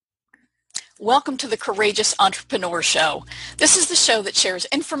Welcome to the Courageous Entrepreneur Show. This is the show that shares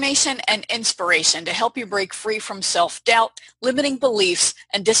information and inspiration to help you break free from self-doubt, limiting beliefs,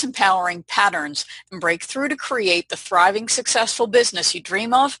 and disempowering patterns and break through to create the thriving, successful business you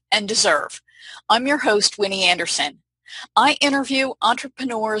dream of and deserve. I'm your host, Winnie Anderson. I interview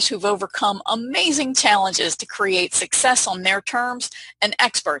entrepreneurs who've overcome amazing challenges to create success on their terms and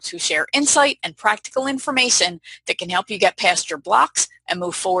experts who share insight and practical information that can help you get past your blocks and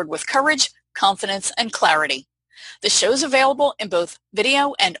move forward with courage, confidence, and clarity. The show's available in both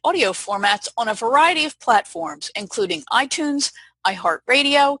video and audio formats on a variety of platforms, including iTunes,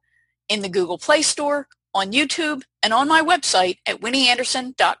 iHeartRadio, in the Google Play Store, on YouTube, and on my website at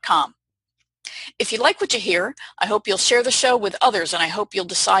winnieanderson.com. If you like what you hear, I hope you'll share the show with others, and I hope you'll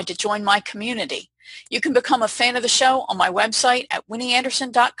decide to join my community. You can become a fan of the show on my website at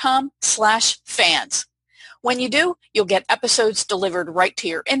winnieanderson.com/fans. When you do, you'll get episodes delivered right to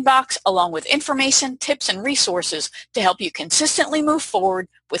your inbox, along with information, tips, and resources to help you consistently move forward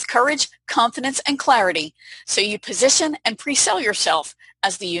with courage, confidence, and clarity so you position and pre-sell yourself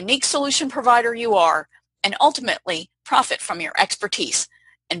as the unique solution provider you are, and ultimately profit from your expertise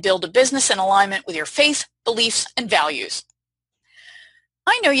and build a business in alignment with your faith, beliefs, and values.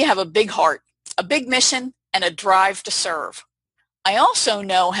 I know you have a big heart, a big mission, and a drive to serve. I also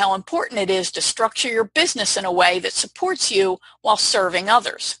know how important it is to structure your business in a way that supports you while serving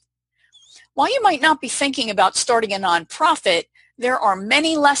others. While you might not be thinking about starting a nonprofit, there are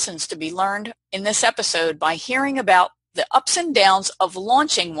many lessons to be learned in this episode by hearing about the ups and downs of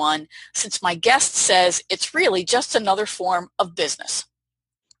launching one, since my guest says it's really just another form of business.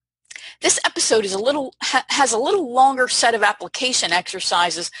 This episode has a little longer set of application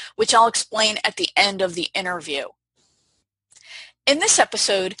exercises, which I'll explain at the end of the interview. In this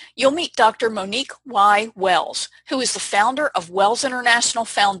episode, you'll meet Dr. Monique Y. Wells, who is the founder of Wells International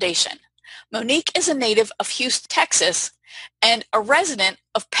Foundation. Monique is a native of Houston, Texas, and a resident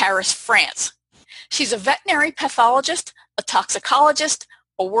of Paris, France. She's a veterinary pathologist, a toxicologist,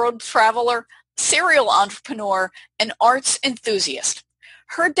 a world traveler, serial entrepreneur, and arts enthusiast.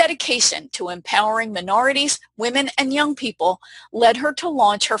 Her dedication to empowering minorities, women, and young people led her to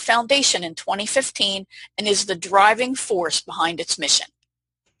launch her foundation in 2015 and is the driving force behind its mission.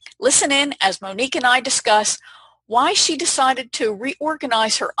 Listen in as Monique and I discuss why she decided to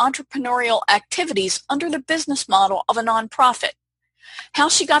reorganize her entrepreneurial activities under the business model of a nonprofit, how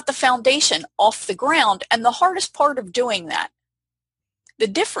she got the foundation off the ground, and the hardest part of doing that, the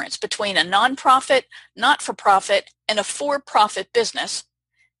difference between a nonprofit, not-for-profit, and a for-profit business,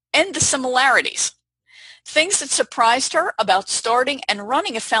 and the similarities, things that surprised her about starting and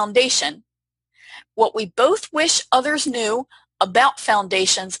running a foundation, what we both wish others knew about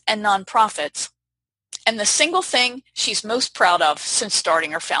foundations and nonprofits, and the single thing she's most proud of since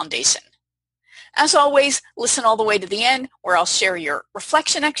starting her foundation. As always, listen all the way to the end, where I'll share your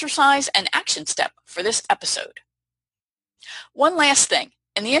reflection exercise and action step for this episode. One last thing.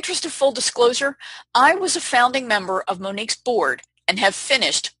 In the interest of full disclosure, I was a founding member of Monique's board and have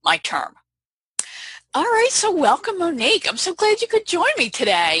finished my term. All right, so welcome, Monique. I'm so glad you could join me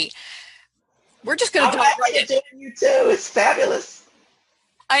today. We're just going to dive right in. You too. It's fabulous.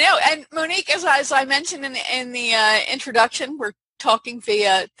 I know, and Monique, as I mentioned in the introduction, we're talking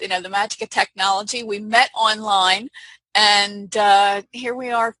via the magic of technology. We met online, and here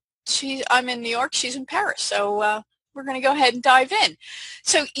we are. I'm in New York. She's in Paris. So we're going to go ahead and dive in.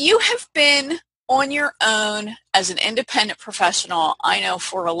 So you have been on your own as an independent professional, I know,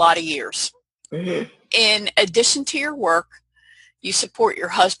 for a lot of years. Mm-hmm. In addition to your work, you support your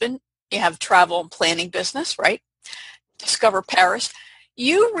husband. You have travel and planning business, right? Discover Paris.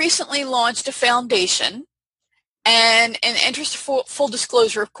 You recently launched a foundation, and in the interest of full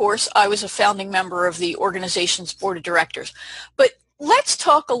disclosure, of course, I was a founding member of the organization's board of directors. But let's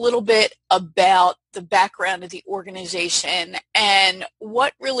talk a little bit about the background of the organization and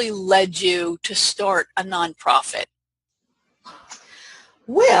what really led you to start a nonprofit.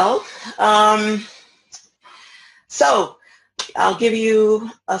 Well, so I'll give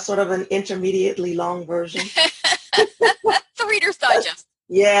you a sort of an intermediately long version. The Reader's Digest.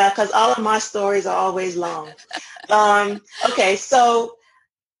 Yeah, because all of my stories are always long. Okay, so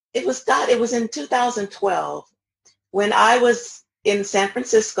it was in 2012 when I was in San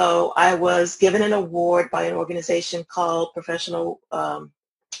Francisco. I was given an award by an organization called Powerful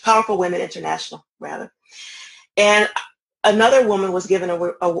Women International, rather. And another woman was given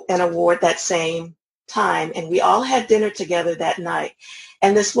an award that same time, and we all had dinner together that night.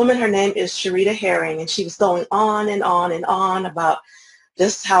 And this woman, her name is Sharita Herring, and she was going on and on and on about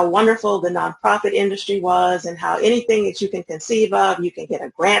just how wonderful the nonprofit industry was and how anything that you can conceive of, you can get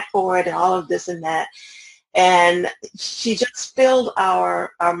a grant for it and all of this and that. And she just filled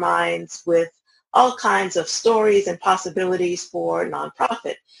our minds with all kinds of stories and possibilities for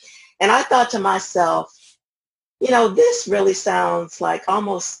nonprofit. And I thought to myself, this really sounds like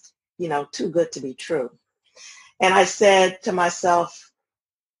almost, too good to be true. And I said to myself,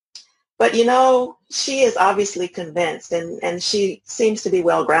 but she is obviously convinced, and she seems to be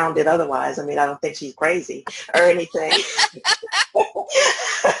well grounded otherwise. I mean, I don't think she's crazy or anything.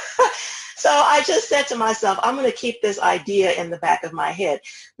 So I just said to myself, I'm going to keep this idea in the back of my head.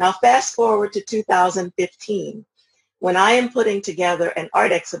 Now, fast forward to 2015, when I am putting together an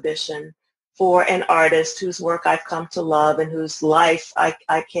art exhibition for an artist whose work I've come to love and whose life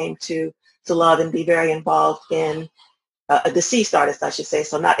I came to love and be very involved in, a deceased artist, I should say,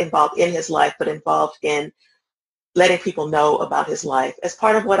 so not involved in his life, but involved in letting people know about his life as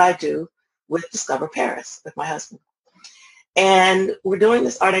part of what I do with Discover Paris with my husband. And we're doing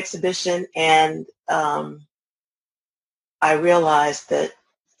this art exhibition, and I realized that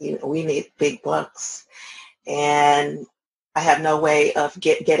we need big bucks, and I have no way of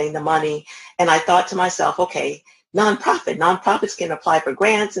getting the money. And I thought to myself, okay, nonprofits can apply for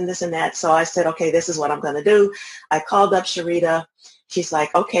grants and this and that. So I said, okay, this is what I'm going to do. I called up Sharita. She's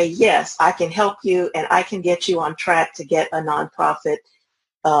like, okay, yes, I can help you, and I can get you on track to get a nonprofit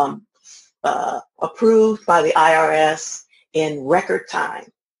approved by the IRS in record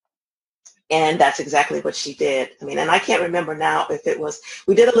time. And that's exactly what she did. I mean, and I can't remember now if it was,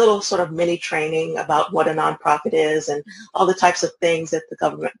 we did a little sort of mini training about what a nonprofit is and all the types of things that the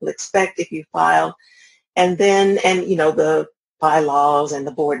government will expect if you file. And then, the bylaws and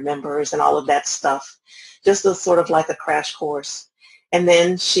the board members and all of that stuff, just a sort of like a crash course. And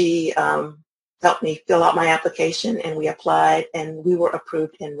then she helped me fill out my application, and we applied, and we were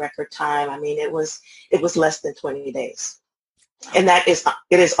approved in record time. I mean, it was less than 20 days. And it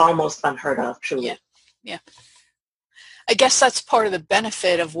is almost unheard of, truly. Yeah. I guess that's part of the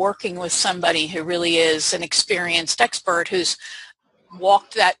benefit of working with somebody who really is an experienced expert who's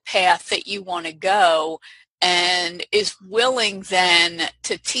walked that path that you want to go and is willing then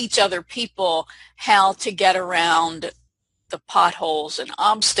to teach other people how to get around the potholes and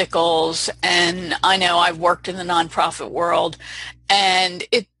obstacles. And I know I've worked in the nonprofit world, and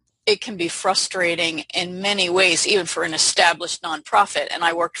it can be frustrating in many ways, even for an established nonprofit. And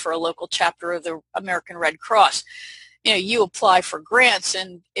I worked for a local chapter of the American Red Cross. You apply for grants,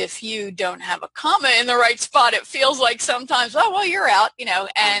 and if you don't have a comma in the right spot, it feels like sometimes, oh, well, you're out,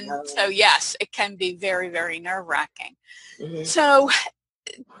 And so, yes, it can be very, very nerve-wracking. Mm-hmm. So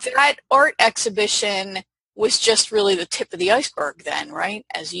that art exhibition was just really the tip of the iceberg then, right?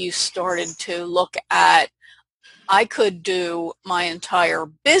 As you started to look at, I could do my entire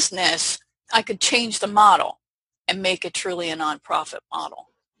business, I could change the model and make it truly a nonprofit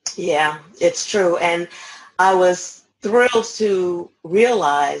model. Yeah, it's true. And I was thrilled to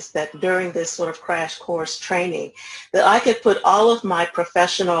realize that during this sort of crash course training that I could put all of my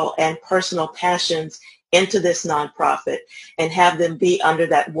professional and personal passions into this nonprofit and have them be under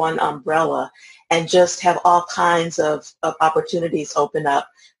that one umbrella and just have all kinds of opportunities open up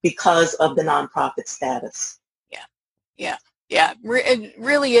because of the nonprofit status. Yeah. It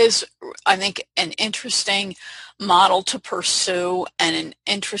really is, I think, an interesting model to pursue and an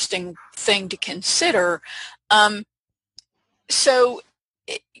interesting thing to consider. So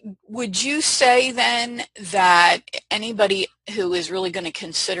would you say then that anybody who is really going to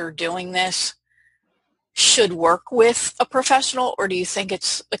consider doing this should work with a professional, or do you think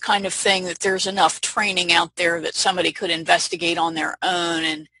it's the kind of thing that there's enough training out there that somebody could investigate on their own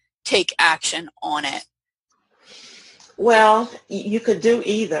and take action on it? Well, you could do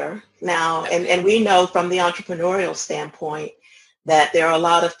either now, and we know from the entrepreneurial standpoint that there are a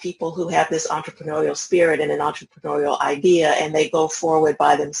lot of people who have this entrepreneurial spirit and an entrepreneurial idea, and they go forward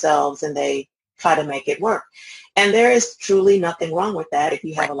by themselves and they try to make it work. And there is truly nothing wrong with that if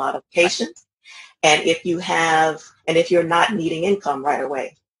you have a lot of patience and if you're not needing income right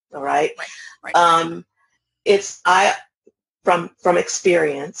away. All right. From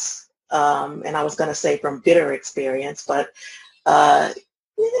experience, and I was going to say from bitter experience, but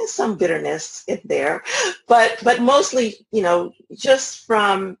there's some bitterness in there, but mostly, just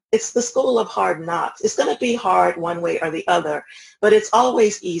from, it's the school of hard knocks. It's going to be hard one way or the other, but it's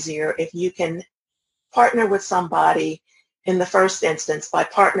always easier if you can partner with somebody in the first instance. By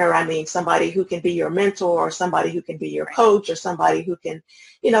partner, I mean somebody who can be your mentor or somebody who can be your coach or somebody who can,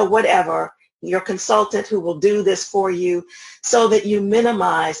 whatever, your consultant who will do this for you so that you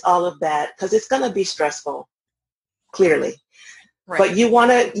minimize all of that, because it's going to be stressful, clearly. Right. But you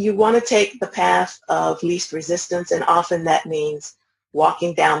want to take the path of least resistance, and often that means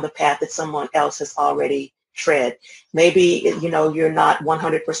walking down the path that someone else has already tread. Maybe you're not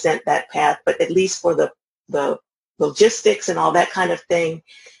 100% that path, but at least for the logistics and all that kind of thing,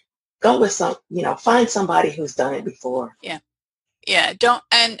 go with find somebody who's done it before. Yeah. Yeah. Don't,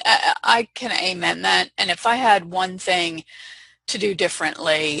 and I can amen that. And if I had one thing to do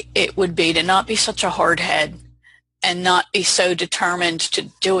differently, it would be to not be such a hard head and not be so determined to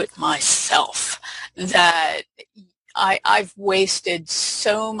do it myself that I've wasted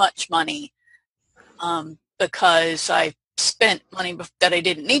so much money because I spent money that I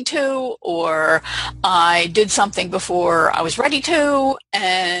didn't need to, or I did something before I was ready to,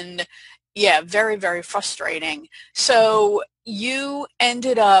 and yeah, very, very frustrating. So you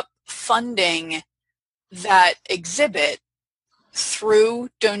ended up funding that exhibit through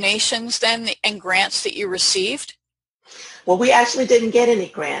donations then and grants that you received? Well, we actually didn't get any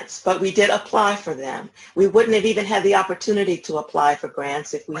grants, but we did apply for them. We wouldn't have even had the opportunity to apply for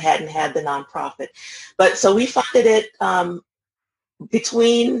grants if we hadn't had the nonprofit. But so we funded it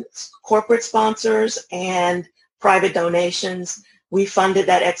between corporate sponsors and private donations. We funded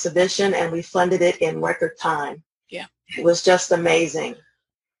that exhibition, and we funded it in record time. Yeah. It was just amazing.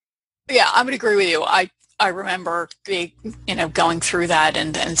 Yeah, I would agree with you. I remember going through that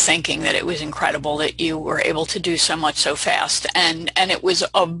and thinking that it was incredible that you were able to do so much so fast. And it was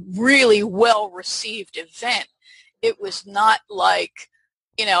a really well-received event. It was not like,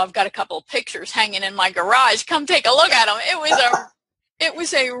 I've got a couple of pictures hanging in my garage. Come take a look at them. It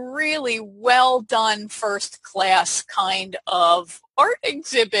was a really well done first class kind of art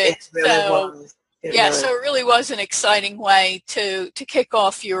exhibit. It really was. So it really was an exciting way to kick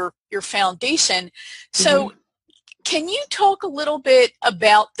off your foundation. So can you talk a little bit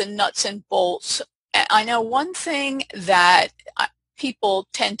about the nuts and bolts? I know one thing that people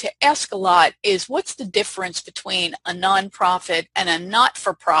tend to ask a lot is, what's the difference between a nonprofit and a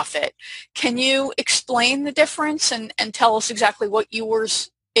not-for-profit? Can you explain the difference and tell us exactly what yours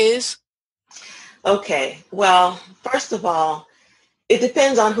is? Okay. Well, first of all, it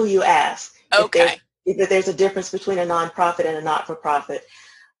depends on who you ask. Okay. If there's a difference between a nonprofit and a not-for-profit.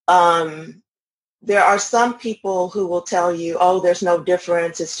 There are some people who will tell you, oh, there's no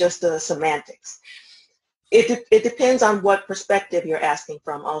difference, it's just the semantics. It depends on what perspective you're asking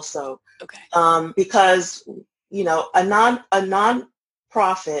from also. Okay. Because, a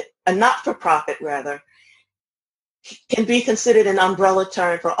not-for-profit rather, can be considered an umbrella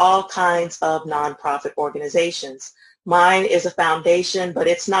term for all kinds of nonprofit organizations. Mine is a foundation, but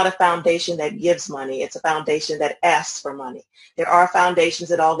it's not a foundation that gives money. It's a foundation that asks for money. There are foundations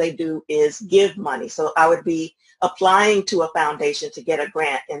that all they do is give money. So I would be applying to a foundation to get a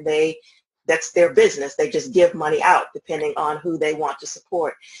grant, and that's their business. They just give money out depending on who they want to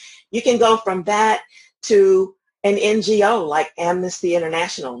support. You can go from that to an NGO like Amnesty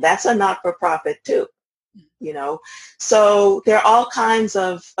International. That's a not-for-profit too. So there are all kinds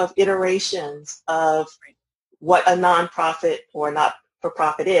of iterations of what a nonprofit or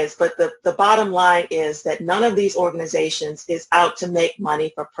not-for-profit is. But the bottom line is that none of these organizations is out to make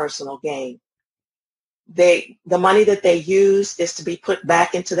money for personal gain. The money that they use is to be put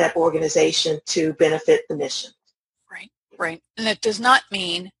back into that organization to benefit the mission. Right. And it does not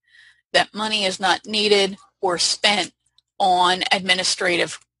mean that money is not needed or spent on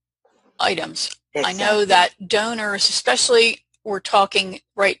administrative items. Exactly. I know that donors, especially we're talking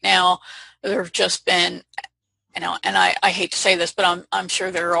right now, there have just been, and I hate to say this, but I'm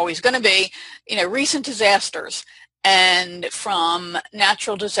sure there are always going to be, recent disasters, and from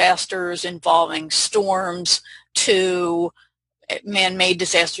natural disasters involving storms to man-made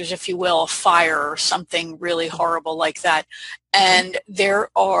disasters, if you will, a fire or something really horrible like that. And there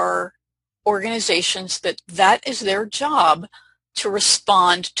are organizations that is their job to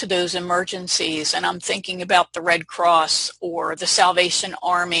respond to those emergencies. And I'm thinking about the Red Cross or the Salvation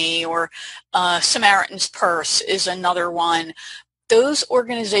Army, or Samaritan's Purse is another one. Those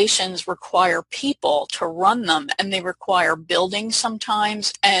organizations require people to run them, and they require buildings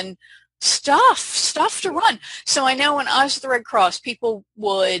sometimes and stuff to run. So I know when I was at the Red Cross, people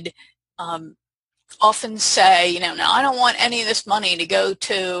would often say, no, I don't want any of this money to go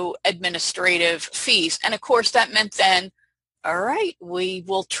to administrative fees. And of course that meant then, all right, we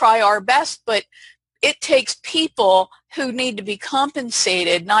will try our best, but it takes people who need to be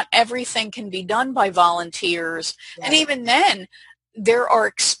compensated. Not everything can be done by volunteers. Yeah. And even then, there are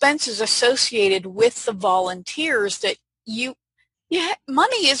expenses associated with the volunteers that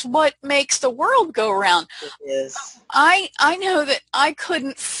money is what makes the world go around. It is. I know that I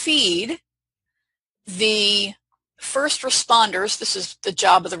couldn't feed the first responders, this is the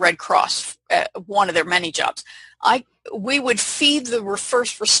job of the Red Cross, one of their many jobs, we would feed the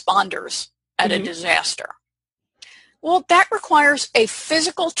first responders at a disaster. Well, that requires a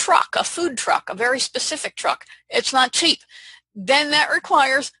physical truck, a food truck, a very specific truck. It's not cheap. Then that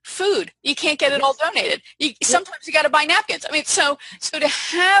requires food. You can't get it all donated. Sometimes you got to buy napkins. I mean, so to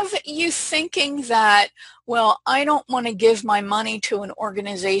have you thinking that, well, I don't want to give my money to an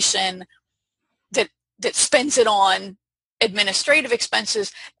organization that spends it on administrative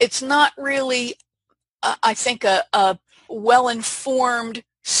expenses, it's not really, I think, a well-informed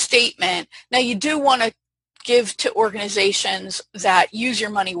statement. Now, you do want to give to organizations that use your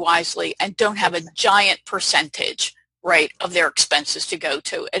money wisely and don't have a giant percentage, right, of their expenses to go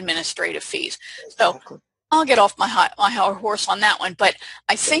to administrative fees. So I'll get off my horse on that one, but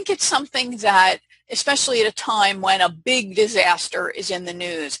I think it's something that, especially at a time when a big disaster is in the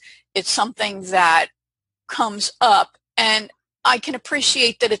news, it's something that comes up, and I can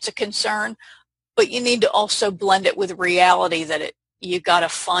appreciate that it's a concern, but you need to also blend it with reality that you got to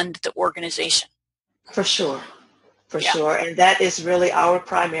fund the organization. For sure. Sure. And that is really our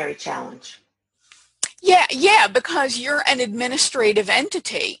primary challenge. Yeah, because you're an administrative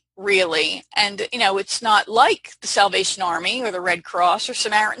entity, really. And, it's not like the Salvation Army or the Red Cross or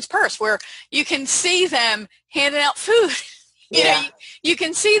Samaritan's Purse, where you can see them handing out food. You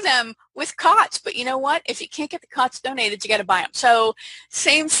can see them with cots, but you know what? If you can't get the cots donated, you got to buy them. So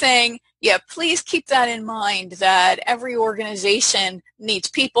same thing. Yeah, please keep that in mind, that every organization needs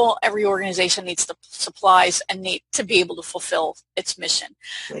people, every organization needs the supplies and need to be able to fulfill its mission.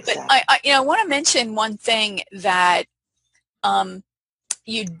 Exactly. But I want to mention one thing, that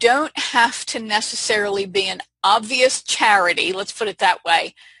you don't have to necessarily be an obvious charity, let's put it that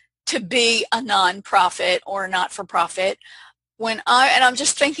way, to be a nonprofit or a not-for-profit. And I'm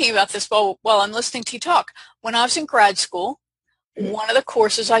just thinking about this while I'm listening to you talk. When I was in grad school, one of the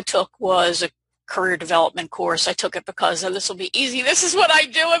courses I took was a career development course. I took it because this will be easy. This is what I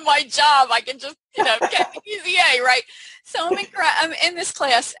do in my job. I can just, get the easy A, right? So I'm in this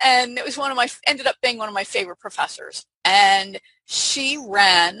class, and it was ended up being one of my favorite professors. And she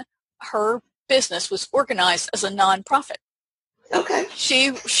her business was organized as a nonprofit. Okay.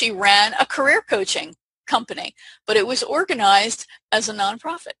 She ran a career coaching company, but it was organized as a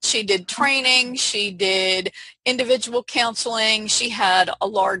nonprofit. She did training, she did individual counseling, she had a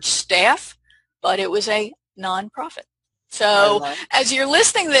large staff, but it was a nonprofit. So as you're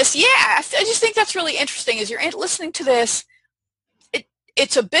listening to this, I just think that's really interesting. As you're listening to this,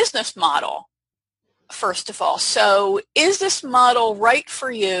 it's a business model, first of all. So is this model right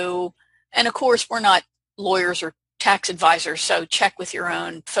for you? And of course, we're not lawyers or tax advisors, so check with your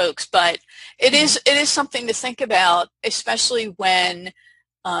own folks. But it is something to think about, especially when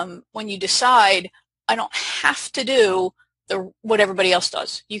you decide, I don't have to do what everybody else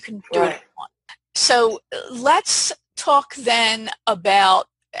does. You can do it if you want. So let's talk then about,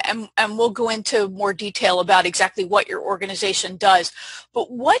 and we'll go into more detail about exactly what your organization does.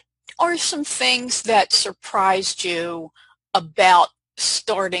 But what are some things that surprised you about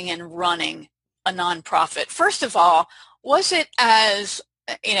starting and running a nonprofit? First of all, was it as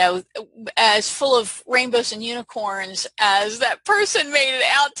full of rainbows and unicorns as that person made it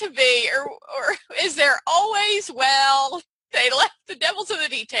out to be, or is there always, they left the devil to the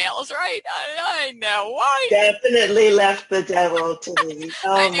details, right? I know why. Definitely left the devil to the.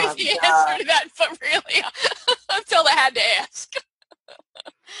 Oh, I knew the answer to that, but really, until I had to ask.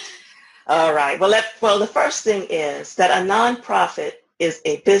 All right. Well, the first thing is that a nonprofit is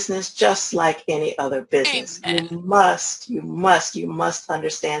a business just like any other business. Amen. You must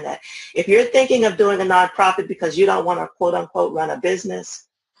understand that. If you're thinking of doing a nonprofit because you don't want to, quote unquote, run a business,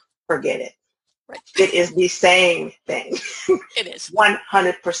 forget it. Right. It is the same thing. It is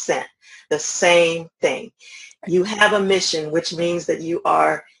 100% the same thing. Right. You have a mission, which means that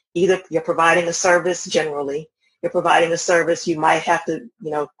you're providing a service. Generally, you're providing a service. You might have to,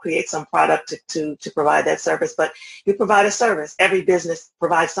 create some product to provide that service, but you provide a service. Every business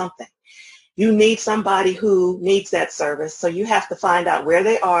provides something. You need somebody who needs that service. So you have to find out where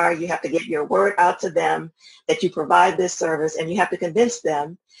they are. You have to get your word out to them that you provide this service, and you have to convince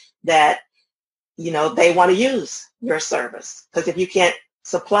them that, they want to use your service. Because if you can't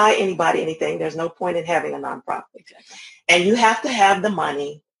supply anybody anything, there's no point in having a nonprofit. Exactly. And you have to have the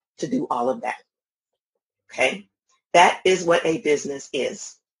money to do all of that. Okay? That is what a business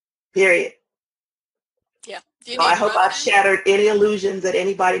is. Period. Yeah. So I hope I've shattered any illusions that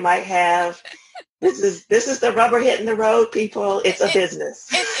anybody might have. This is the rubber hitting the road, people. It's a business.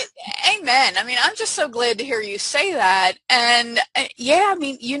 Amen. I mean, I'm just so glad to hear you say that. And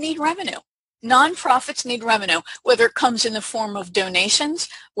you need revenue. nonprofits need revenue, whether it comes in the form of donations,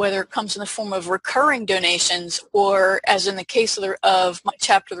 whether it comes in the form of recurring donations, or as in the case of my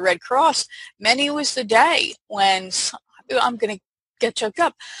chapter, the Red Cross, many was the day when, I'm going to get choked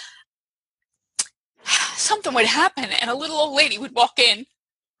up, something would happen and a little old lady would walk in,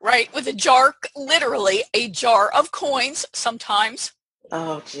 right, with a jar, literally a jar of coins sometimes.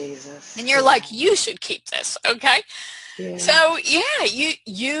 Oh, Jesus. And you're like, you should keep this, okay? Yeah. So, yeah,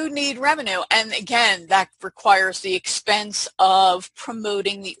 you need revenue. And again, that requires the expense of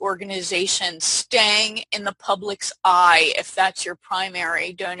promoting the organization, staying in the public's eye if that's your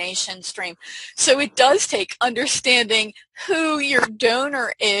primary donation stream. So it does take understanding who your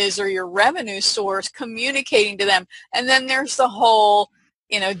donor is or your revenue source, communicating to them. And then there's the whole,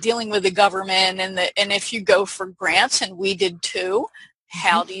 dealing with the government and if you go for grants, and we did too,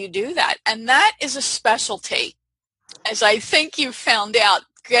 how do you do that? And that is a specialty. As I think you found out,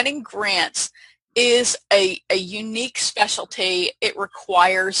 getting grants is a unique specialty. It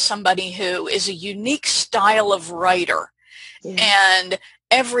requires somebody who is a unique style of writer. Yeah. And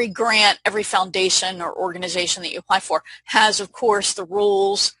every grant, every foundation or organization that you apply for has, of course, the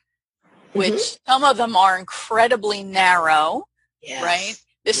rules, which some of them are incredibly narrow, yes. Right?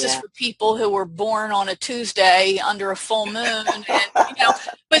 This is for people who were born on a Tuesday under a full moon. And,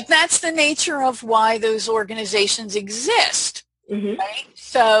 but that's the nature of why those organizations exist. Right?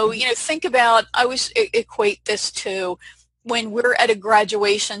 So, think about, I always equate this to when we're at a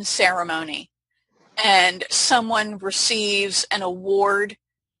graduation ceremony and someone receives an award,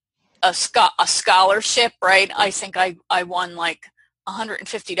 a scholarship, right? I think I won like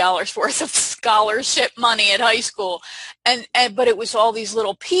 $150 worth of scholarship money at high school, but it was all these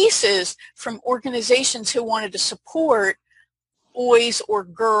little pieces from organizations who wanted to support boys or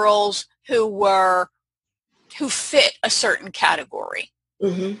girls who fit a certain category,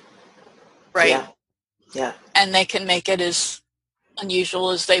 right? Yeah. And they can make it as unusual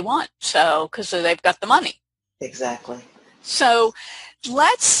as they want, so because they've got the money. Exactly. So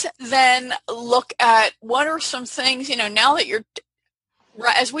let's then look at what are some things, now that you're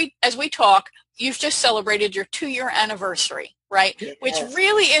as we talk, you've just celebrated your 2-year anniversary, right? Yes. Which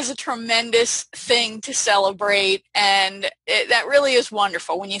really is a tremendous thing to celebrate, and that really is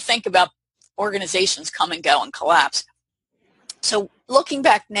wonderful when you think about organizations come and go and collapse. So looking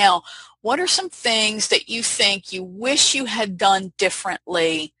back now, what are some things that you think you wish you had done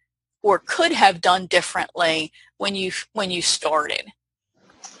differently or could have done differently when you started?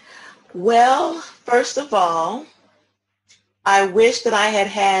 Well, first of all, I wish that I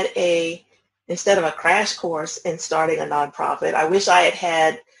had instead of a crash course in starting a nonprofit, I wish I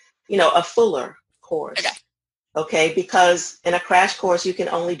had a fuller course. Okay, because in a crash course, you can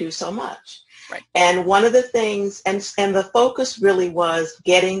only do so much. Right. And one of the things, and the focus really was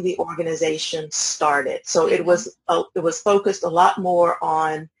getting the organization started. So it was focused a lot more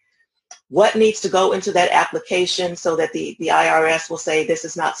on what needs to go into that application so that the IRS will say this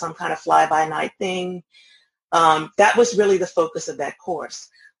is not some kind of fly-by-night thing. That was really the focus of that course.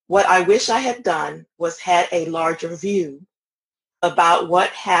 What I wish I had done was had a larger view about what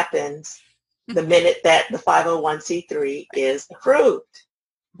happens the minute that the 501c3 is approved.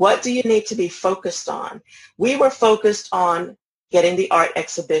 What do you need to be focused on? We were focused on getting the art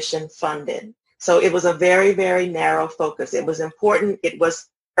exhibition funded. So it was a very, very narrow focus. It was important. It was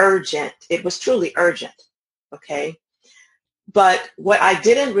urgent. It was truly urgent. Okay. But what I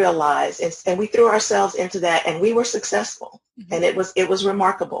didn't realize is, and we threw ourselves into that and we were successful, and it was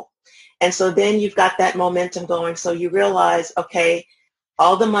remarkable. And so then you've got that momentum going. So you realize, okay,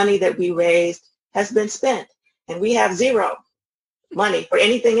 all the money that we raised has been spent and we have zero money for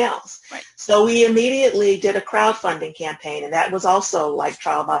anything else. Right. So we immediately did a crowdfunding campaign, and that was also like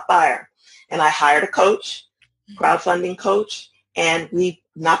trial by fire. And I hired a coach, crowdfunding coach, and we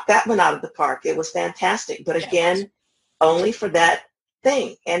knocked that one out of the park. It was fantastic. But again, only for that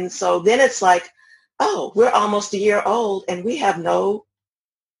thing. And so then it's like, oh, we're almost a year old and we have no,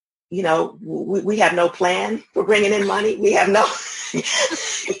 we have no plan for bringing in money. We have no,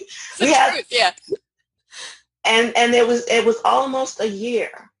 yeah. And it was almost a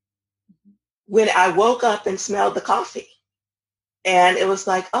year when I woke up and smelled the coffee. And it was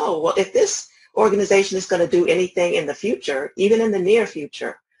like, oh, well, if this organization is going to do anything in the future, even in the near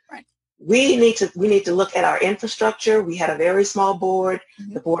future, we need to look at our infrastructure. We had a very small board.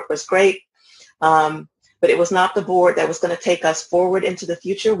 The board was great, but it was not the board that was going to take us forward into the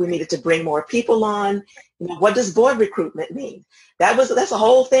future. We needed to bring more people on. What does board recruitment mean? That's a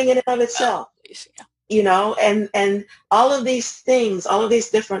whole thing in and of itself. And all of these things, all of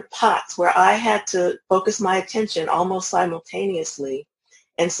these different pots where I had to focus my attention almost simultaneously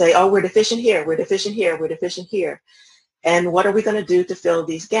and say, oh, we're deficient here, we're deficient here, we're deficient here. And what are we going to do to fill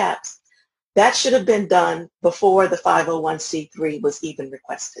these gaps? That should have been done before the 501c3 was even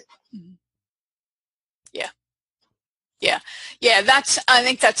requested. Mhm. Yeah. Yeah. Yeah. I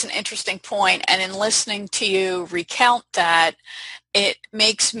think that's an interesting point. And in listening to you recount that, it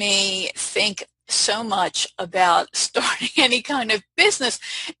makes me think so much about starting any kind of business,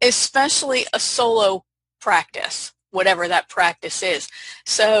 especially a solo practice, whatever that practice is.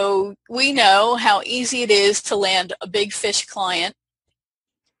 So we know how easy it is to land a big fish client,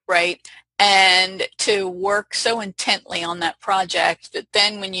 right? And to work so intently on that project that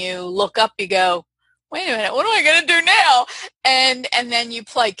then when you look up, you go, wait a minute, what am I going to do now? And then you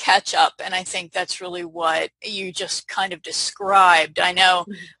play catch up. And I think that's really what you just kind of described. I know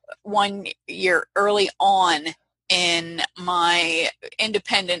one year early on in my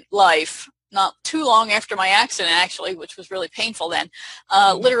independent life, not too long after my accident, actually, which was really painful then,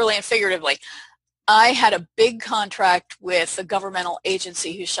 literally and figuratively, I had a big contract with a governmental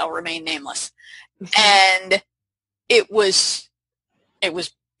agency who shall remain nameless. And it was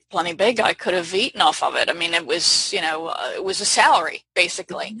plenty big. I could have eaten off of it. I mean, it was, it was a salary,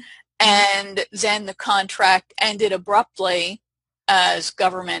 basically. And then the contract ended abruptly, as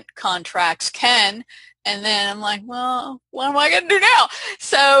government contracts can. And then I'm like, well, what am I going to do now?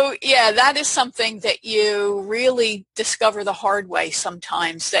 So, yeah, that is something that you really discover the hard way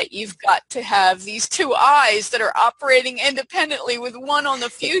sometimes, that you've got to have these two eyes that are operating independently, with one on the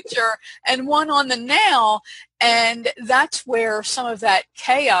future and one on the now. And that's where some of that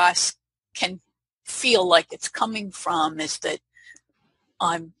chaos can feel like it's coming from, is that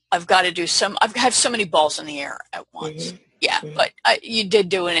I've got to I have so many balls in the air at once. Mm-hmm. Yeah, but you did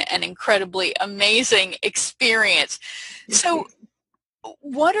do an incredibly amazing experience. So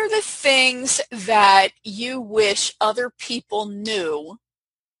what are the things that you wish other people knew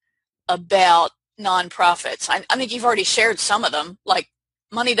about nonprofits? I think you've already shared some of them, like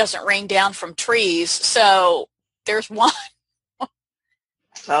money doesn't rain down from trees. So there's one.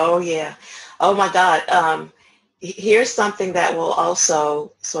 Oh, yeah. Oh, my God. Here's something that will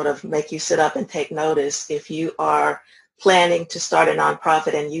also sort of make you sit up and take notice if you are planning to start a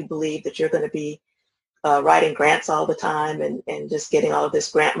nonprofit and you believe that you're going to be writing grants all the time and just getting all of this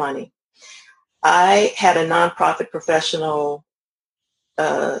grant money. I had a nonprofit professional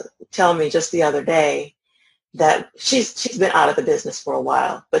tell me just the other day that she's been out of the business for a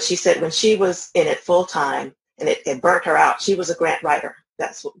while, but she said when she was in it full time and it burnt her out, she was a grant writer.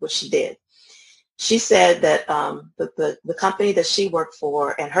 That's what she did. She said that the company that she worked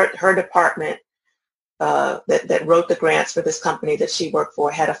for and her department that wrote the grants for this company that she worked for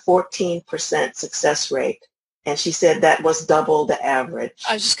had a 14% success rate. And she said that was double the average.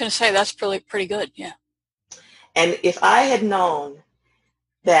 I was just going to say, that's pretty good. Yeah. And if I had known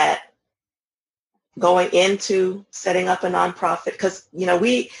that going into setting up a nonprofit, because,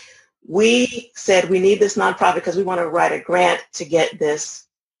 we said we need this nonprofit because we want to write a grant to get this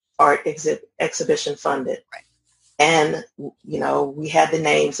art exhibition funded. Right. And, we had the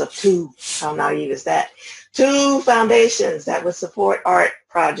names of two, how naive is that? Two foundations that would support art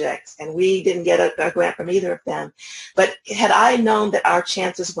projects. And we didn't get a grant from either of them. But had I known that our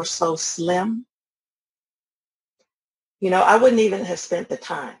chances were so slim, I wouldn't even have spent the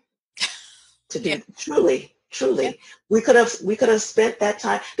time to do it. Truly. Yeah. We could have spent that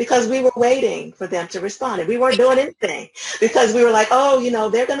time because we were waiting for them to respond, and we weren't doing anything because we were like, oh,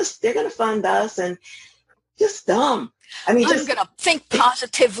 they're gonna fund us, and just dumb. I mean, I'm gonna think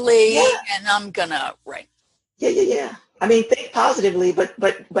positively, yeah. And I'm gonna right. Yeah. I mean, think positively,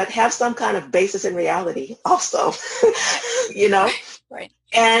 but have some kind of basis in reality also. Right.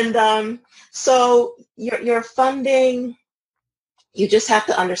 And so your funding. You just have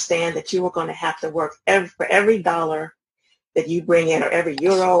to understand that you are going to have to work for every dollar that you bring in, or every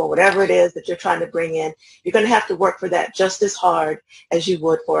euro, or whatever it is that you're trying to bring in. You're going to have to work for that just as hard as you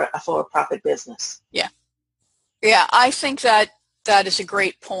would for a for-profit business. Yeah. Yeah, I think that is a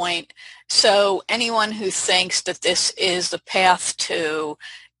great point. So anyone who thinks that this is the path to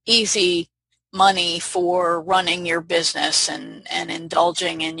easy money for running your business and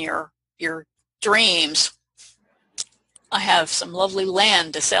indulging in your dreams, I have some lovely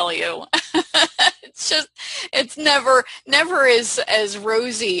land to sell you. It's never as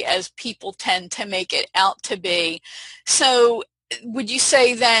rosy as people tend to make it out to be. So would you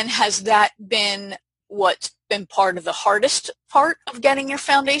say then, has that been what's been part of the hardest part of getting your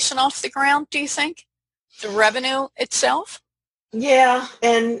foundation off the ground, do you think? The revenue itself? Yeah.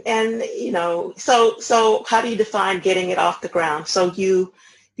 And so how do you define getting it off the ground? So you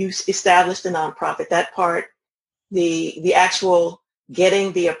established a nonprofit, that part, the actual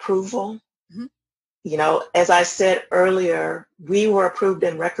getting the approval. Mhm. You know, as I said earlier, we were approved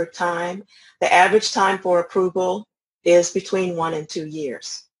in record time. The average time for approval is between 1 and 2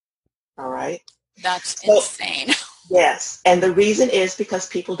 years. All right. That's So insane. yes, and the reason is because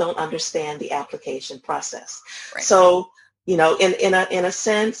people don't understand the application process. Right. So, you know, in a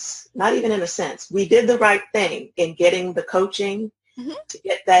sense, not even in a sense, we did the right thing in getting the coaching Mhm. to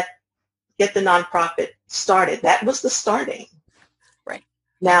get the nonprofit started. That was the starting. Right.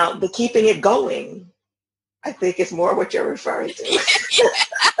 Now, the keeping it going, I think is more what you're referring to. Yeah.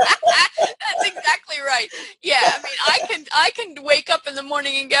 That's exactly right. Yeah, I mean, I can wake up in the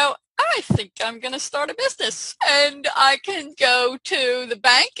morning and go, I think I'm going to start a business, and I can go to the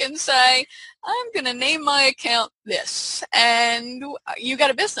bank and say, I'm going to name my account this, and you got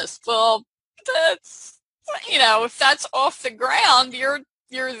a business. Well, that's, if that's off the ground, you're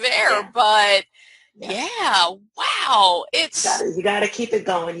there. Yeah. But Yeah. yeah, wow, it's You got to keep it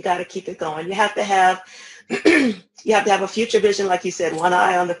going. You got to keep it going. You have to have you have to have a future vision, like you said, one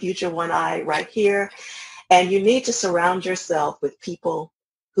eye on the future, one eye right here. And you need to surround yourself with people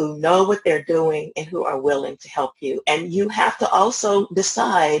who know what they're doing and who are willing to help you. And you have to also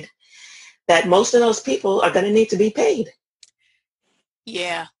decide that most of those people are going to need to be paid.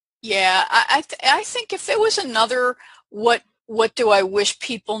 Yeah, yeah. I think if there was another, what do I wish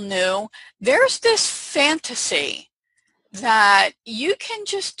people knew? There's this fantasy that you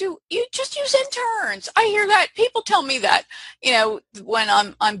just use interns. I hear that people tell me that, when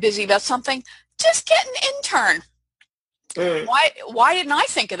I'm busy about something, just get an intern. Mm, Why didn't I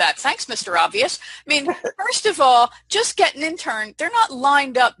think of that? Thanks, Mr. Obvious. I mean, first of all, just get an intern. They're not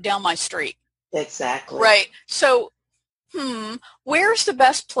lined up down my street, exactly. right? So where's the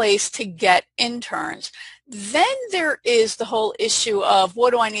best place to get interns? Then there is the whole issue of,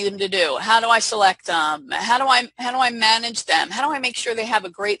 what do I need them to do? How do I select them? How do I manage them? How do I make sure they have a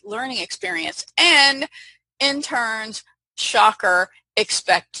great learning experience? And interns, shocker,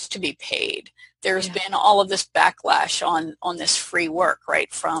 expect to be paid. There's Yeah. been all of this backlash on this free work,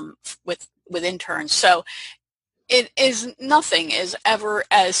 right, with interns. So nothing is ever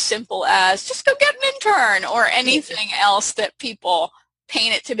as simple as just go get an intern or anything else that people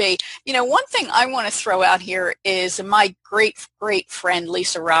paint it to be. One thing I want to throw out here is my great, great friend,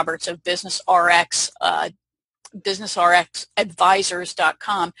 Lisa Roberts of Business RX,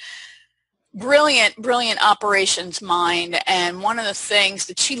 businessrxadvisors.com. Brilliant, brilliant operations mind. And one of the things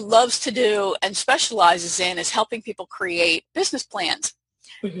that she loves to do and specializes in is helping people create business plans.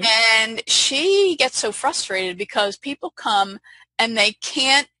 Mhm. And she gets so frustrated because people come and they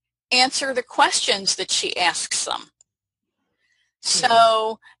can't answer the questions that she asks them.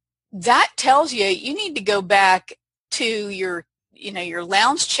 So that tells you need to go back to your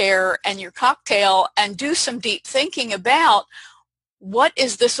lounge chair and your cocktail and do some deep thinking about, what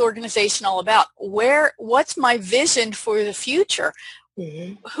is this organization all about? What's my vision for the future?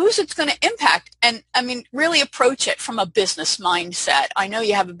 Mhm. Who's it's going to impact? And I mean, really approach it from a business mindset. I know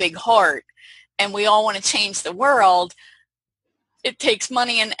you have a big heart and we all want to change the world. It takes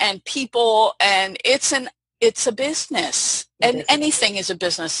money and people, and it's a business, and anything is a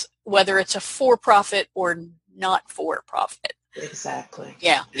business, whether it's a for-profit or not for-profit. Exactly.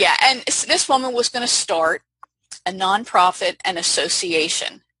 Yeah. And this woman was going to start a nonprofit and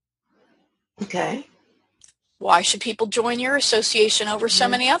association. Okay. Why should people join your association over so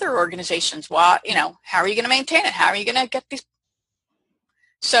many other organizations? Why, how are you going to maintain it? How are you going to get these?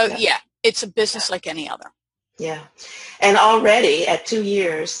 So yeah, it's a business like any other. Yeah. And already at 2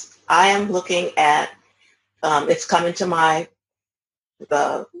 years, I am looking at, it's coming to my,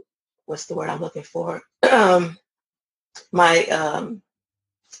 what's the word I'm looking for? My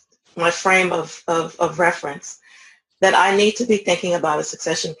my frame of reference, that I need to be thinking about a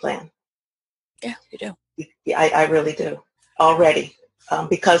succession plan. Yeah, you do. I really do already,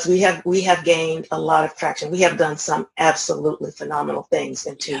 because we have gained a lot of traction. We have done some absolutely phenomenal things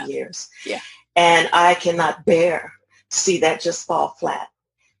in 2 years. Yeah. And I cannot bear to see that just fall flat.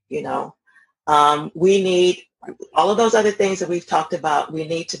 We need all of those other things that we've talked about. We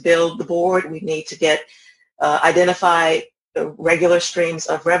need to build the board. We need to identify the regular streams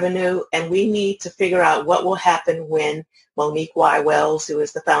of revenue, and we need to figure out what will happen when Monique Y. Wells, who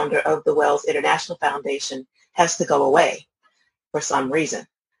is the founder of the Wells International Foundation, has to go away for some reason.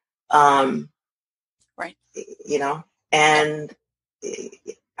 Right. And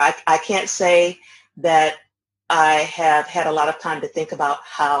I can't say that I have had a lot of time to think about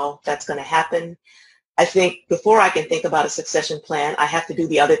how that's going to happen. I think before I can think about a succession plan, I have to do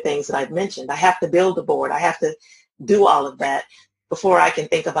the other things that I've mentioned. I have to build a board. I have to do all of that before I can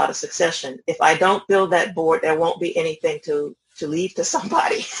think about a succession. If I don't build that board, there won't be anything to to leave to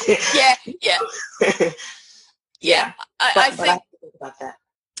somebody. Yeah, yeah, yeah. I But I think, have to think about that.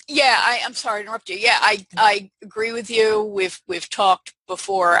 yeah, I'm sorry to interrupt you. Yeah, I agree with you. We've talked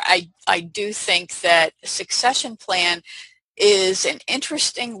before. I do think that a succession plan is an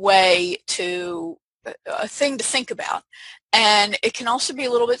interesting way to a thing to think about. And it can also be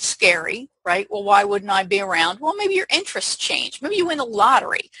a little bit scary, right? Well, why wouldn't I be around? Well, maybe your interests change. Maybe you win the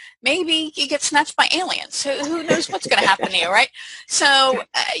lottery. Maybe you get snatched by aliens. Who knows what's going to happen to you, right? So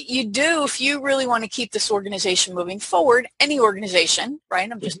you do, if you really want to keep this organization moving forward, any organization, right?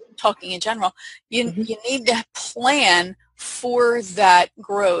 I'm just talking in general, you need to plan for that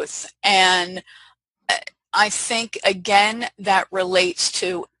growth. And I think, again, that relates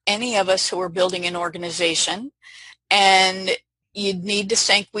to any of us who are building an organization. And you need to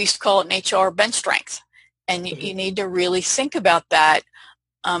think, we used to call it an HR bench strength. And you need to really think about that.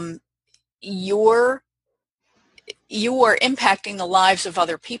 You are impacting the lives of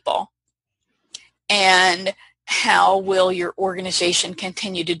other people. And how will your organization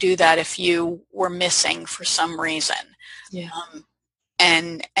continue to do that if you were missing for some reason? Yeah.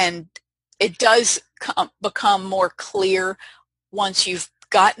 And it does become more clear once you've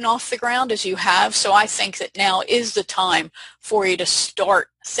gotten off the ground, as you have. So I think that now is the time for you to start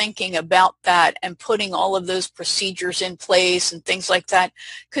thinking about that and putting all of those procedures in place and things like that,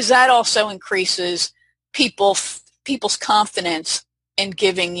 because that also increases people's confidence in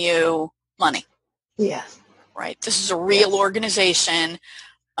giving you money. Yes. Right. This is a real organization.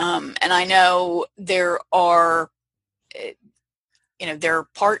 And I know there are, there are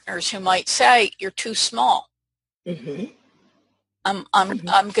partners who might say, you're too small. I'm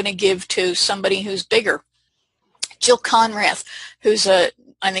going to give to somebody who's bigger. Jill Conrath, who's I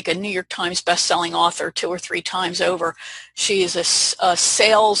think a New York Times bestselling author 2 or 3 times over. She is a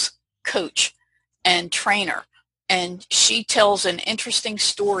sales coach and trainer, and she tells an interesting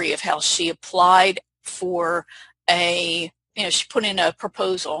story of how she applied for she put in a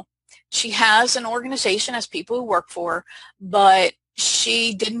proposal. She has an organization, has people who work for her, but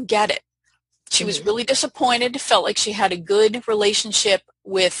she didn't get it. She was really disappointed, felt like she had a good relationship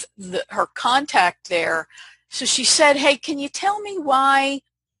with her contact there. So she said, hey, can you tell me why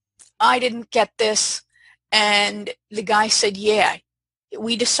I didn't get this? And the guy said, yeah,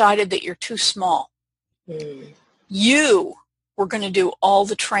 we decided that you're too small. You were going to do all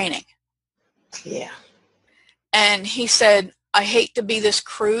the training. Yeah. And he said, I hate to be this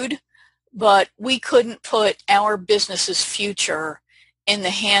crude, but we couldn't put our business's future in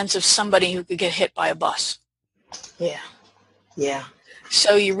the hands of somebody who could get hit by a bus. Yeah. Yeah.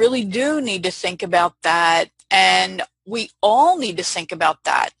 So you really do need to think about that. And we all need to think about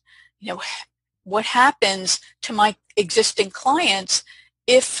that. What happens to my existing clients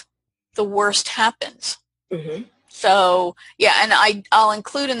if the worst happens? So, yeah, and I'll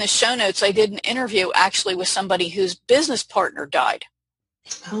include in the show notes, I did an interview actually with somebody whose business partner died.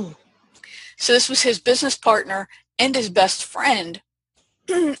 Oh. So this was his business partner and his best friend.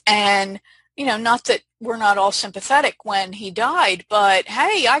 And, not that we're not all sympathetic when he died, but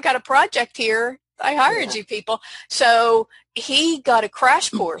hey, I got a project here. I hired you people. So he got a crash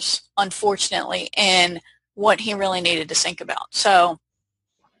course, unfortunately, in what he really needed to think about. So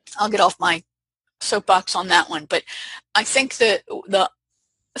I'll get off my soapbox on that one. But I think that the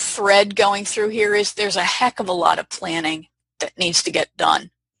thread going through here is there's a heck of a lot of planning that needs to get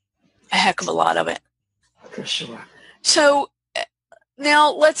done. A heck of a lot of it. For sure. So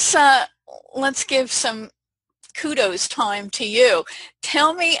now let's give some kudos time to you.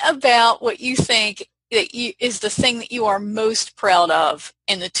 Tell me about what you think that is the thing that you are most proud of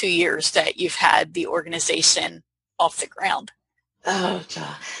in the 2 years that you've had the organization off the ground. Oh,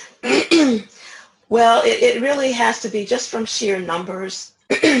 John. Well, it really has to be just from sheer numbers.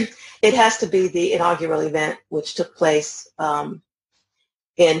 It has to be the inaugural event, which took place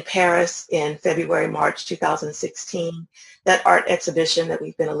in Paris in February, March 2016. That art exhibition that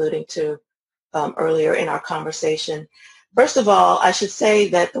we've been alluding to earlier in our conversation. First of all, I should say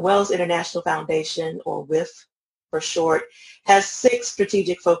that the Wells International Foundation, or WIF for short, has 6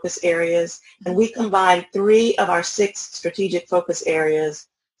 strategic focus areas, and we combined 3 of our 6 strategic focus areas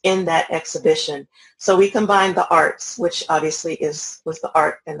in that exhibition. So we combined the arts, which obviously was the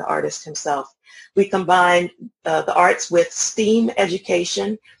art and the artist himself. We combined the arts with STEAM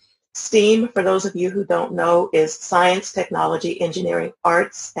education. STEAM, for those of you who don't know, is science, technology, engineering,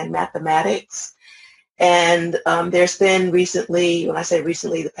 arts, and mathematics. And there's been recently, when I say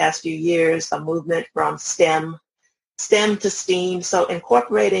recently, the past few years, a movement from STEM to STEAM. So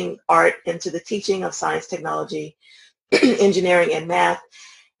incorporating art into the teaching of science, technology, engineering, and math.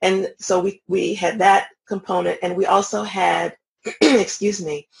 And so we had that component, and we also had excuse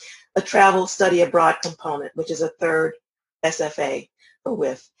me, a travel study abroad component, which is a third SFA for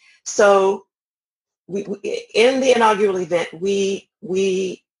WIF. So in the inaugural event, we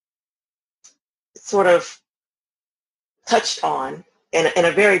sort of touched on, in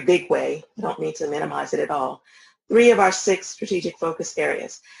a very big way, I don't mean to minimize it at all, 3 of our 6 strategic focus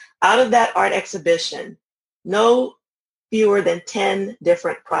areas. Out of that art exhibition, no fewer than 10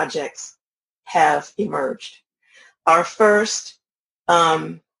 different projects have emerged. Our first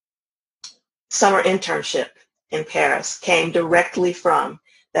summer internship in Paris came directly from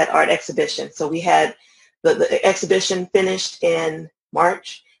that art exhibition. So we had the exhibition finished in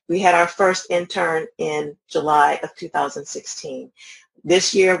March. We had our first intern in July of 2016.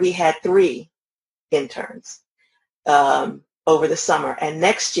 This year we had 3 interns over the summer. And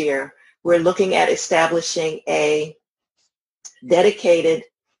next year we're looking at establishing a dedicated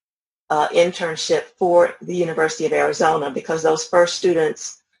internship for the University of Arizona, because those first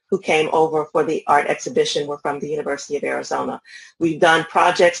students who came over for the art exhibition were from the University of Arizona. We've done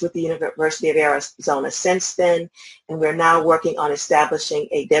projects with the University of Arizona since then, and we're now working on establishing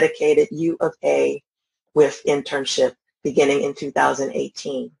a dedicated U of A WIF internship beginning in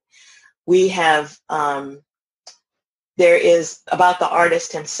 2018. We have, there is about the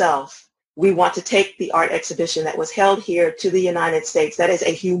artist himself. We want to take the art exhibition that was held here to the United States. That is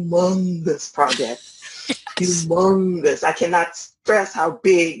a humongous project. Yes. Humongous. I cannot stress how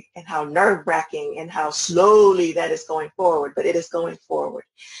big and how nerve-wracking and how slowly that is going forward, but it is going forward.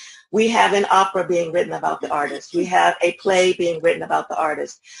 We have an opera being written about the artist. We have a play being written about the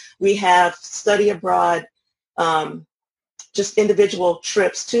artist. We have study abroad, just individual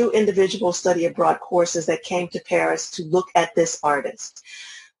trips, 2 individual study abroad courses that came to Paris to look at this artist.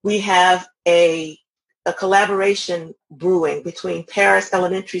 We have a collaboration brewing between Paris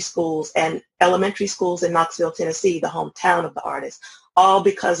elementary schools and elementary schools in Knoxville, Tennessee, the hometown of the artist, all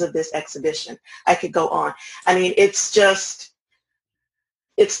because of this exhibition. I could go on. I mean, it's just,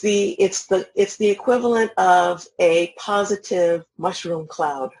 it's the equivalent of a positive mushroom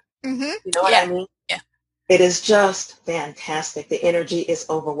cloud. Mm-hmm. You know what I mean? Yeah. It is just fantastic. The energy is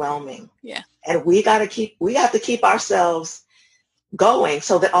overwhelming. Yeah. And we have to keep ourselves going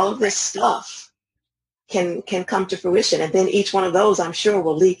so that all of this stuff can come to fruition. And then each one of those, I'm sure,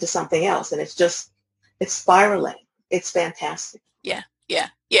 will lead to something else. And it's spiraling. It's fantastic. Yeah. Yeah.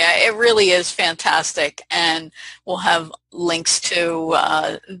 Yeah. It really is fantastic. And we'll have links to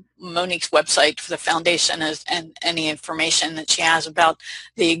Monique's website for the foundation and any information that she has about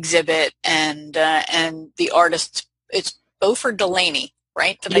the exhibit and the artist. It's Beaufort Delaney,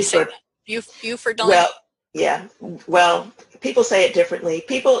 right? Did Beaufort. I say Beaufort Delaney? Well, yeah. Well, people say it differently.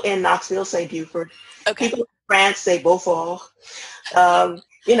 People in Knoxville say Beaufort. Okay. People in France say Beaufort.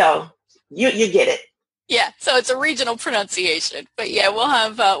 You know, you get it. Yeah, so it's a regional pronunciation, but yeah, we'll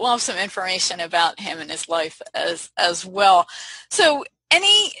have some information about him and his life as well. So,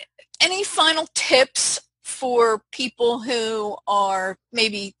 any final tips for people who are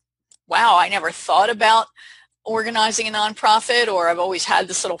maybe, wow, I never thought about organizing a nonprofit, or I've always had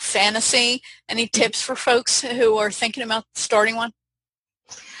this little fantasy. Any tips for folks who are thinking about starting one?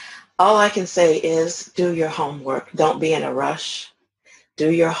 All I can say is do your homework. Don't be in a rush.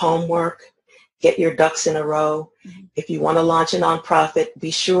 Do your homework. Get your ducks in a row. Mm-hmm. If you want to launch a nonprofit,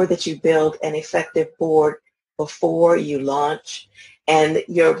 be sure that you build an effective board before you launch. And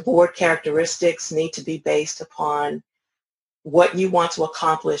your board characteristics need to be based upon what you want to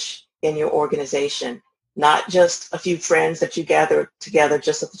accomplish in your organization, not just a few friends that you gather together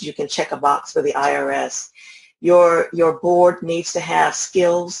just so that you can check a box for the IRS. Your board needs to have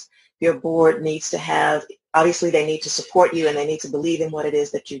skills. Your board needs to have, obviously they need to support you and they need to believe in what it is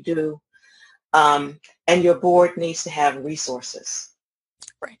that you do. And your board needs to have resources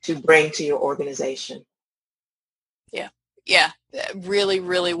to bring to your organization. Yeah. Yeah. Really,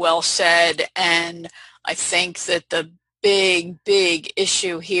 really well said. And I think that the big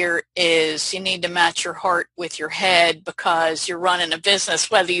issue here is you need to match your heart with your head, because you're running a business,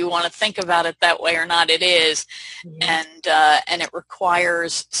 whether you want to think about it that way or not, it is. Mm-hmm. And it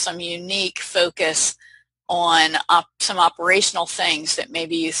requires some unique focus on some operational things that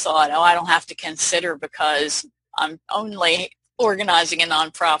maybe you thought, oh, I don't have to consider because I'm only organizing a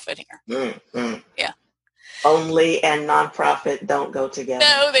nonprofit here. Mm-hmm. Yeah. Only and nonprofit don't go together.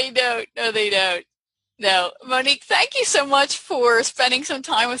 No, they don't. No, they don't. No. Monique, thank you so much for spending some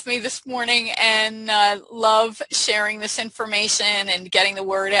time with me this morning, and love sharing this information and getting the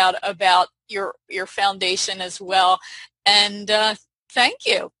word out about your foundation as well. And thank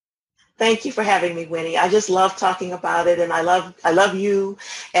you. Thank you for having me, Winnie. I just love talking about it, and I love you,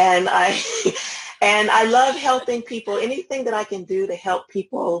 and And I love helping people. Anything that I can do to help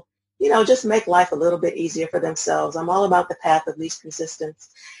people, just make life a little bit easier for themselves. I'm all about the path of least resistance.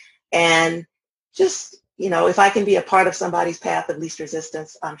 And just, if I can be a part of somebody's path of least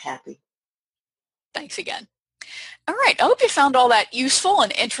resistance, I'm happy. Thanks again. All right. I hope you found all that useful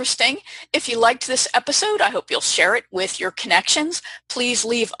and interesting. If you liked this episode, I hope you'll share it with your connections. Please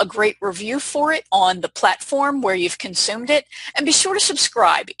leave a great review for it on the platform where you've consumed it. And be sure to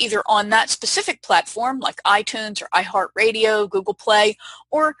subscribe either on that specific platform like iTunes or iHeartRadio, Google Play,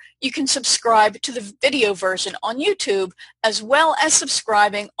 or you can subscribe to the video version on YouTube, as well as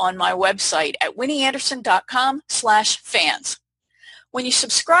subscribing on my website at winnieanderson.com/fans. When you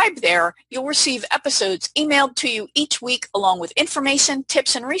subscribe there, you'll receive episodes emailed to you each week along with information,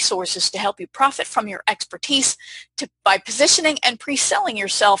 tips, and resources to help you profit from your expertise by positioning and pre-selling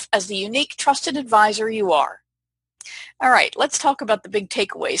yourself as the unique, trusted advisor you are. All right, let's talk about the big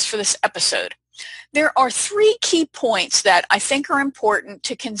takeaways for this episode. There are 3 key points that I think are important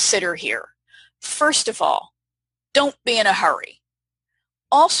to consider here. First of all, don't be in a hurry.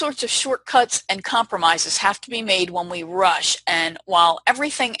 All sorts of shortcuts and compromises have to be made when we rush. And while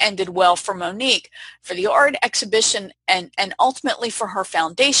everything ended well for Monique, for the art exhibition and ultimately for her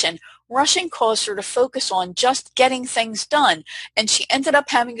foundation, rushing caused her to focus on just getting things done. And she ended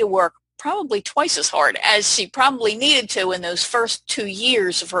up having to work probably twice as hard as she probably needed to in those first 2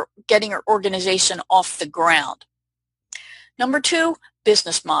 years of her getting her organization off the ground. Number 2,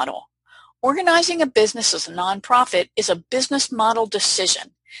 business model. Organizing a business as a nonprofit is a business model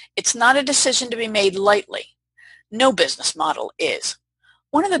decision. It's not a decision to be made lightly. No business model is.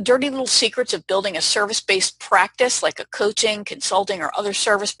 One of the dirty little secrets of building a service-based practice like a coaching, consulting, or other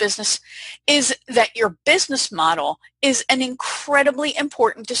service business is that your business model is an incredibly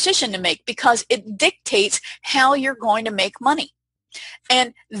important decision to make because it dictates how you're going to make money.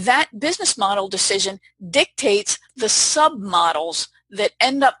 And that business model decision dictates the sub-models that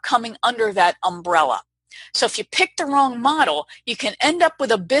end up coming under that umbrella. So if you pick the wrong model, you can end up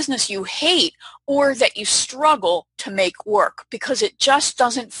with a business you hate or that you struggle to make work because it just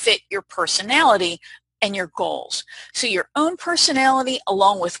doesn't fit your personality and your goals. So your own personality,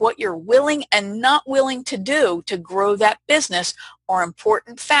 along with what you're willing and not willing to do to grow that business, are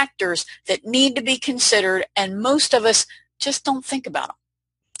important factors that need to be considered, and most of us just don't think about them.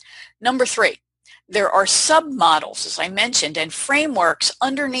 Number 3. There are sub-models, as I mentioned, and frameworks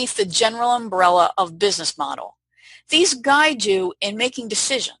underneath the general umbrella of business model. These guide you in making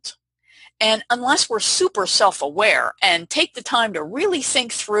decisions. And unless we're super self-aware and take the time to really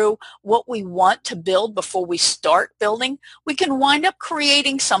think through what we want to build before we start building, we can wind up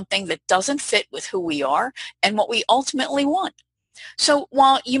creating something that doesn't fit with who we are and what we ultimately want. So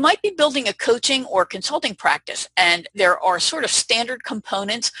while you might be building a coaching or consulting practice and there are sort of standard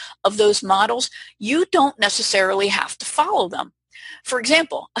components of those models, you don't necessarily have to follow them. For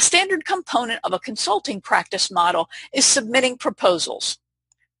example, a standard component of a consulting practice model is submitting proposals.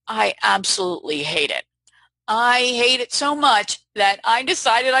 I absolutely hate it. I hate it so much that I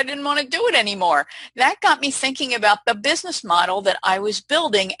decided I didn't want to do it anymore. That got me thinking about the business model that I was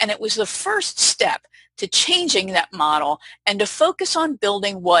building, and it was the first step to changing that model and to focus on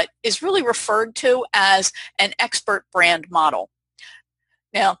building what is really referred to as an expert brand model.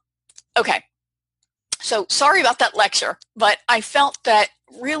 Now, okay, so sorry about that lecture, but I felt that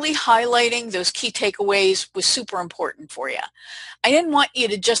really highlighting those key takeaways was super important for you. I didn't want you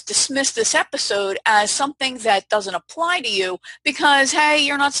to just dismiss this episode as something that doesn't apply to you because, hey,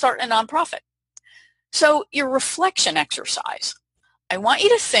 you're not starting a nonprofit. So your reflection exercise, I want you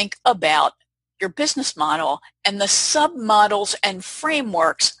to think about your business model and the sub-models and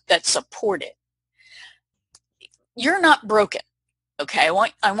frameworks that support it. You're not broken. Okay,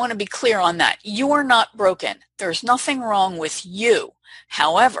 I want to be clear on that. You are not broken. There's nothing wrong with you.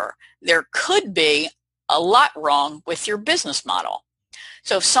 However, there could be a lot wrong with your business model.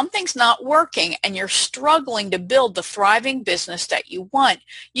 So if something's not working and you're struggling to build the thriving business that you want,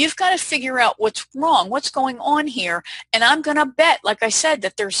 you've got to figure out what's wrong, what's going on here. And I'm going to bet, like I said,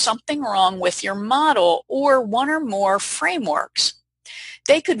 that there's something wrong with your model or one or more frameworks.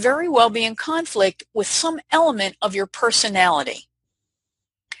 They could very well be in conflict with some element of your personality.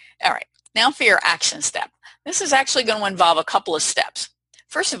 All right, now for your action step. This is actually going to involve a couple of steps.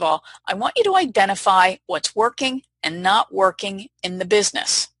 First of all, I want you to identify what's working and not working in the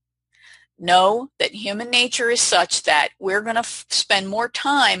business. Know that human nature is such that we're going to spend more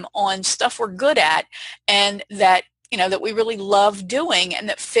time on stuff we're good at and that that we really love doing and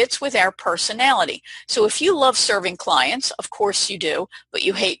that fits with our personality. So if you love serving clients, of course you do, but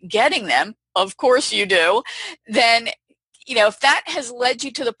you hate getting them, of course you do, then if that has led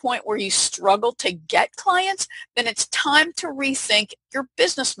you to the point where you struggle to get clients, then it's time to rethink your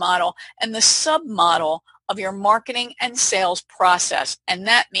business model and the submodel of your marketing and sales process. And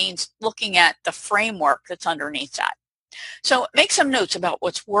that means looking at the framework that's underneath that. So make some notes about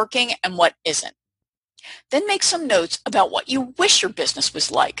what's working and what isn't. Then make some notes about what you wish your business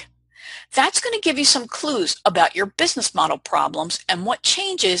was like. That's going to give you some clues about your business model problems and what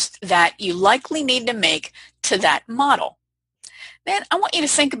changes that you likely need to make to that model. Then I want you to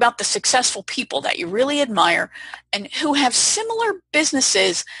think about the successful people that you really admire and who have similar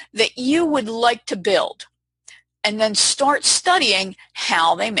businesses that you would like to build. And then start studying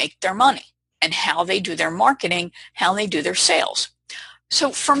how they make their money and how they do their marketing, how they do their sales.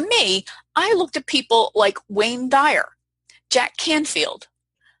 So for me, I looked at people like Wayne Dyer, Jack Canfield,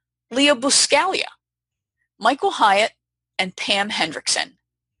 Leo Buscaglia, Michael Hyatt, and Pam Hendrickson.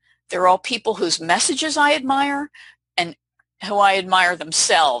 They're all people whose messages I admire and who I admire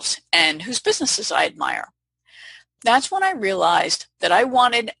themselves and whose businesses I admire. That's when I realized that I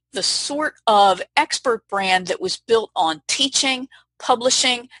wanted the sort of expert brand that was built on teaching,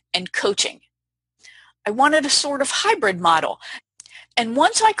 publishing, and coaching. I wanted a sort of hybrid model. And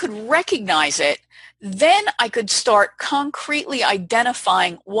once I could recognize it, then I could start concretely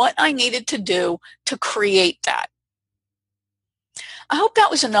identifying what I needed to do to create that. I hope that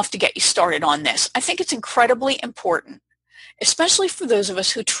was enough to get you started on this. I think it's incredibly important, especially for those of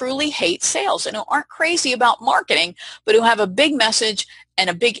us who truly hate sales and who aren't crazy about marketing, but who have a big message and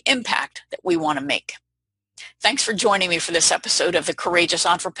a big impact that we want to make. Thanks for joining me for this episode of The Courageous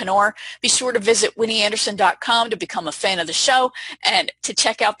Entrepreneur. Be sure to visit WinnieAnderson.com to become a fan of the show and to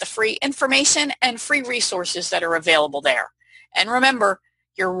check out the free information and free resources that are available there. And remember,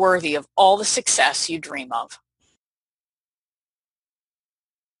 you're worthy of all the success you dream of.